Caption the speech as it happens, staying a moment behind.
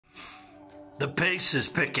The pace is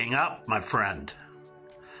picking up, my friend.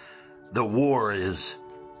 The war is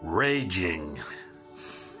raging.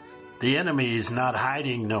 The enemy is not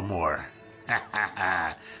hiding no more.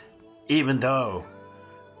 Even though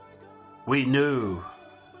we knew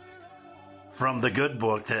from the good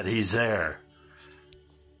book that he's there.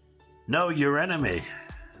 Know your enemy,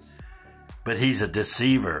 but he's a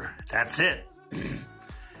deceiver. That's it.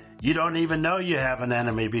 You don't even know you have an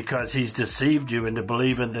enemy because he's deceived you into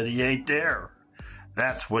believing that he ain't there.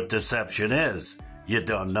 That's what deception is. You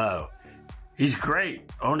don't know. He's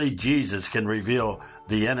great. Only Jesus can reveal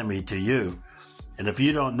the enemy to you. And if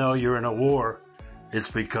you don't know you're in a war,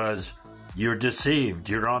 it's because you're deceived.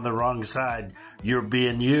 You're on the wrong side. You're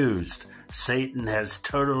being used. Satan has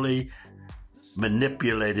totally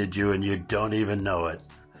manipulated you and you don't even know it.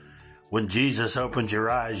 When Jesus opens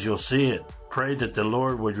your eyes, you'll see it. Pray that the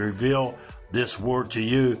Lord would reveal this war to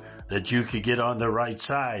you, that you could get on the right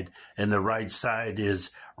side. And the right side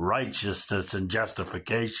is righteousness and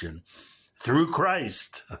justification through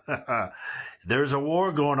Christ. There's a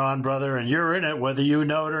war going on, brother, and you're in it whether you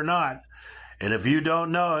know it or not. And if you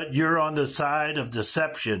don't know it, you're on the side of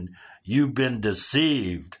deception. You've been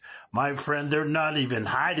deceived. My friend, they're not even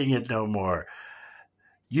hiding it no more.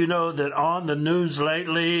 You know that on the news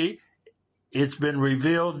lately, it's been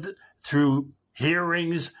revealed through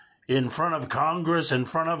hearings in front of Congress, in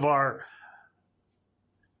front of our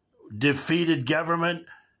defeated government,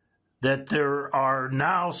 that there are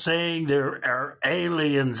now saying there are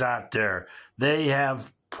aliens out there. They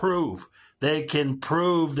have proof. They can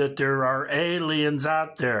prove that there are aliens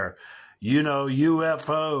out there. You know,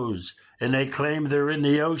 UFOs, and they claim they're in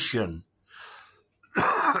the ocean.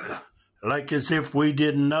 Like as if we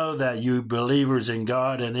didn't know that, you believers in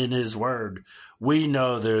God and in His Word. We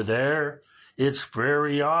know they're there. It's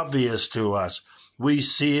very obvious to us. We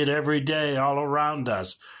see it every day all around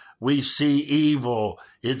us. We see evil.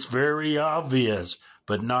 It's very obvious,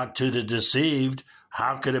 but not to the deceived.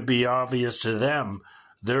 How could it be obvious to them?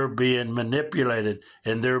 They're being manipulated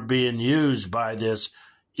and they're being used by this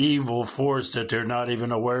evil force that they're not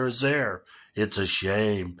even aware is there. It's a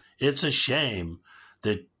shame. It's a shame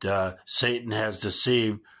that Satan has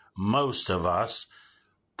deceived most of us.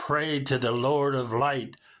 Pray to the Lord of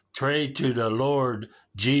light. Pray to the Lord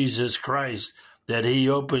Jesus Christ that He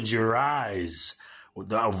opens your eyes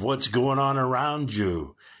of what's going on around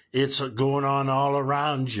you. It's going on all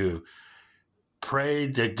around you. Pray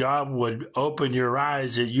that God would open your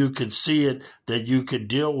eyes, that you could see it, that you could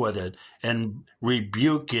deal with it and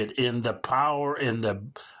rebuke it in the power, in the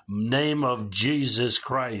name of Jesus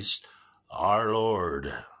Christ, our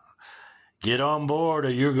Lord. Get on board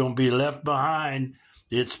or you're going to be left behind.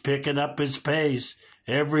 It's picking up its pace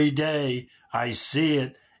every day. I see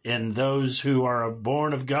it, and those who are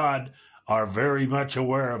born of God are very much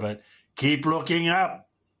aware of it. Keep looking up.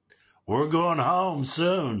 We're going home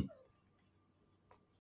soon.